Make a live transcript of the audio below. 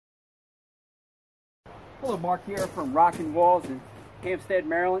Hello, Mark here from Rockin Walls in Hampstead,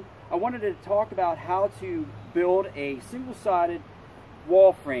 Maryland. I wanted to talk about how to build a single-sided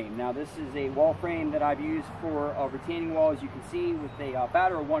wall frame. Now, this is a wall frame that I've used for a retaining wall, as you can see, with a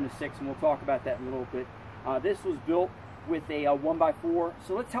batter of 1 to 6, and we'll talk about that in a little bit. This was built with a 1x4,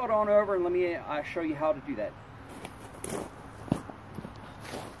 so let's head on over and let me show you how to do that.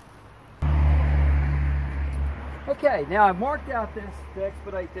 Okay, now I've marked out this to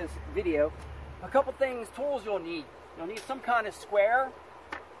expedite this video. A couple things, tools you'll need. You'll need some kind of square,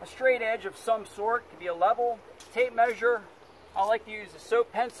 a straight edge of some sort, could be a level, tape measure. I like to use a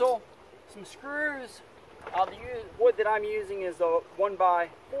soap pencil, some screws. The wood that I'm using is a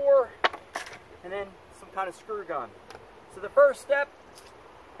 1x4, and then some kind of screw gun. So the first step,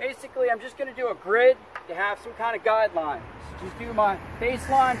 basically I'm just going to do a grid to have some kind of guideline. So just do my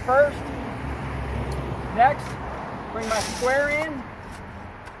baseline first. Next, bring my square in.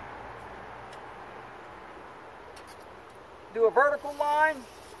 Do a vertical line.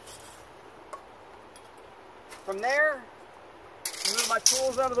 From there, move my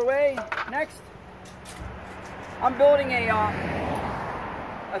tools out of the way. Next, I'm building a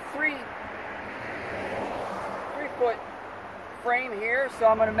 3-foot frame here, so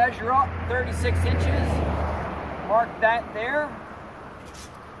I'm going to measure up 36 inches. Mark that there.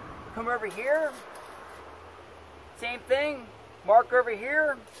 Come over here. Same thing. Mark over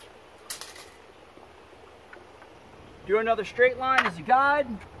here. Do another straight line as a guide.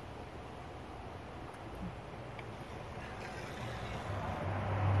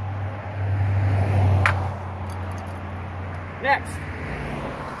 Next,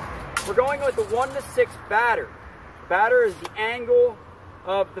 we're going with the 1 to 6 batter. Batter is the angle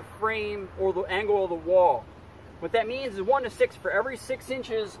of the frame or the angle of the wall. What that means is 1 to 6 for every 6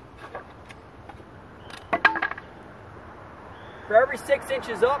 inches. For every 6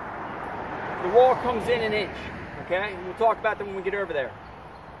 inches up, the wall comes in an inch. Okay, and we'll talk about that when we get over there.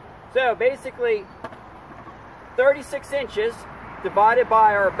 So basically, 36 inches divided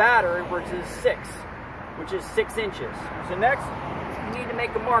by our batter, which is 6 inches. So next, we need to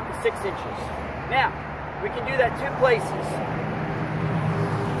make a mark of 6 inches. Now, we can do that 2 places.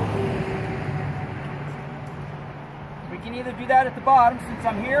 We can either do that at the bottom, since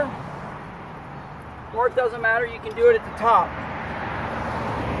I'm here, or it doesn't matter, you can do it at the top.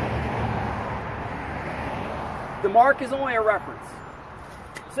 The mark is only a reference.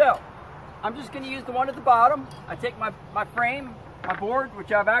 So, I'm just going to use the one at the bottom. I take my frame, my board,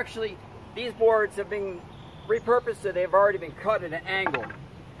 which I've actually, these boards have been repurposed, so they've already been cut at an angle.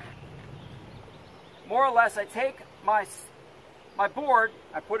 More or less, I take my board,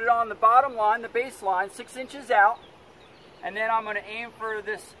 I put it on the bottom line, the base line, 6 inches out, and then I'm going to aim for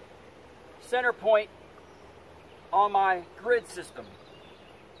this center point on my grid system.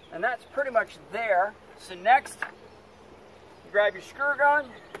 And that's pretty much there. So next, you grab your screw gun.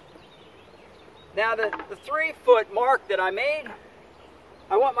 Now the 3-foot mark that I made,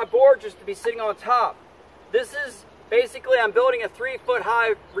 I want my board just to be sitting on top. This is basically, I'm building a 3-foot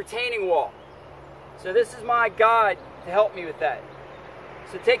high retaining wall. So this is my guide to help me with that.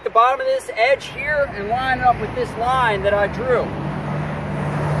 So take the bottom of this edge here and line it up with this line that I drew.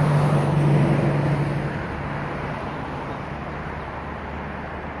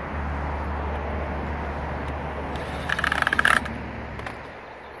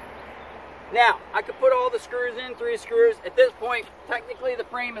 Now, I could put all the screws in, 3 screws. At this point, technically the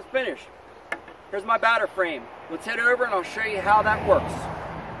frame is finished. Here's my batter frame. Let's head over and I'll show you how that works.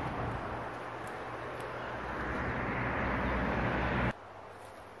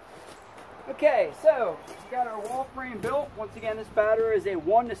 Okay, so we've got our wall frame built. Once again, this batter is a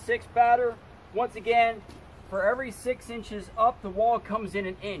 1 to 6 batter. Once again, for every 6 inches up, the wall comes in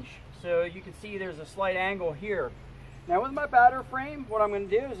an inch. So you can see there's a slight angle here. Now with my batter frame, what I'm going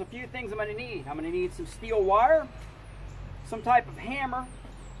to do is a few things I'm going to need. I'm going to need some steel wire, some type of hammer,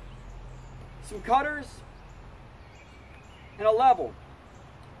 some cutters, and a level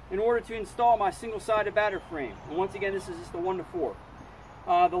in order to install my single-sided batter frame. And once again, this is just a 1 to 4.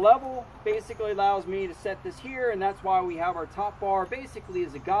 The level basically allows me to set this here, and that's why we have our top bar basically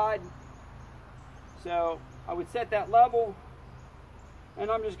as a guide. So I would set that level. And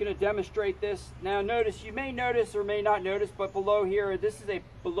I'm just going to demonstrate this. Now notice, you may notice or may not notice, but below here, this is a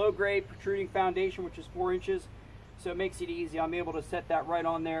below grade protruding foundation, which is 4 inches. So it makes it easy. I'm able to set that right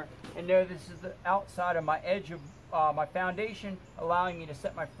on there. And know this is the outside of my edge of my foundation, allowing me to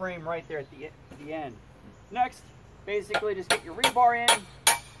set my frame right there at the end. Next, basically just get your rebar in.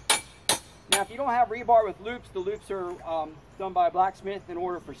 Now if you don't have rebar with loops, the loops are done by a blacksmith in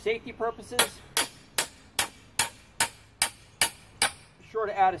order for safety purposes. Be sure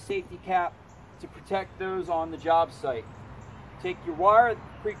to add a safety cap to protect those on the job site. Take your wire,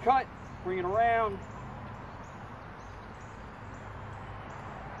 pre-cut, bring it around,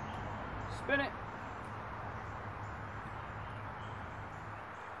 spin it.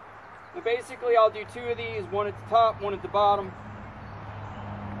 And basically I'll do 2 of these, one at the top, one at the bottom.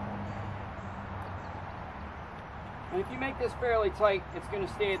 And if you make this fairly tight, it's going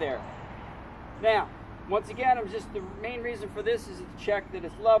to stay there. Now, once again, the main reason for this is to check that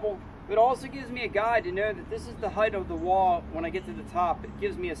it's level. It also gives me a guide to know that this is the height of the wall when I get to the top. It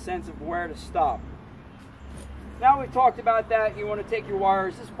gives me a sense of where to stop. Now we've talked about that, you want to take your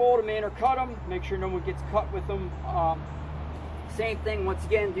wires, just fold them in or cut them. Make sure no one gets cut with them. Same thing, once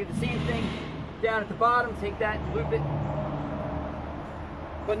again, do the same thing. Down at the bottom, take that and loop it.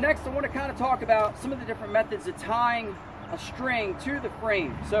 But next I want to kind of talk about some of the different methods of tying a string to the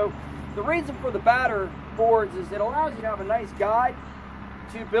frame. So the reason for the batter boards is it allows you to have a nice guide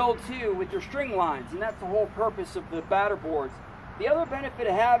to build to with your string lines, and that's the whole purpose of the batter boards. The other benefit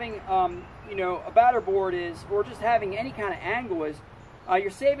of having a batter board is, or just having any kind of angle, is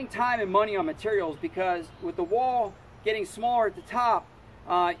you're saving time and money on materials, because with the wall getting smaller at the top,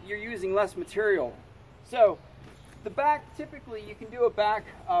 you're using less material. So the back, typically you can do a back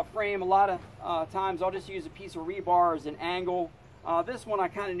frame. A lot of times I'll just use a piece of rebar as an angle. This one I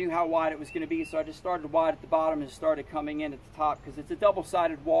kind of knew how wide it was going to be, so I just started wide at the bottom and started coming in at the top, because it's a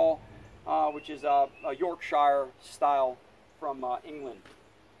double-sided wall, which is a Yorkshire style from England.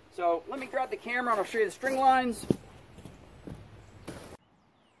 So let me grab the camera and I'll show you the string lines.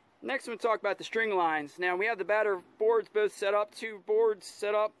 Next, I'm going to talk about the string lines. Now we have the batter boards both set up, 2 boards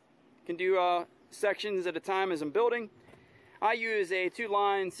set up. Can do sections at a time as I'm building. I use a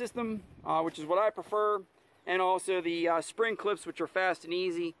 2-line system, which is what I prefer, and also the spring clips, which are fast and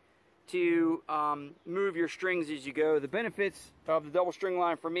easy to move your strings as you go. The benefits of the double string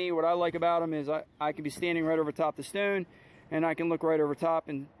line for me, what I like about them is I can be standing right over top the stone, and I can look right over top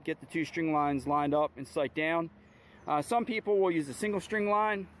and get the 2 string lines lined up and sight down. Some people will use a single string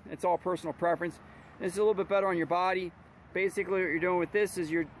line. It's all personal preference. It's a little bit better on your body. Basically what you're doing with this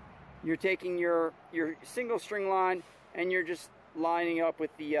is you're taking your single string line and you're just lining up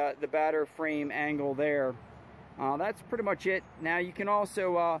with the batter frame angle there. That's pretty much it. Now you can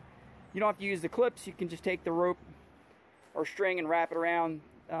also, you don't have to use the clips. You can just take the rope or string and wrap it around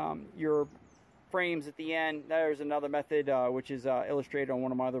your frames at the end. There's another method which is illustrated on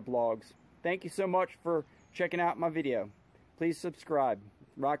one of my other blogs. Thank you so much for checking out my video. Please subscribe.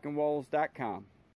 rockinwalls.com.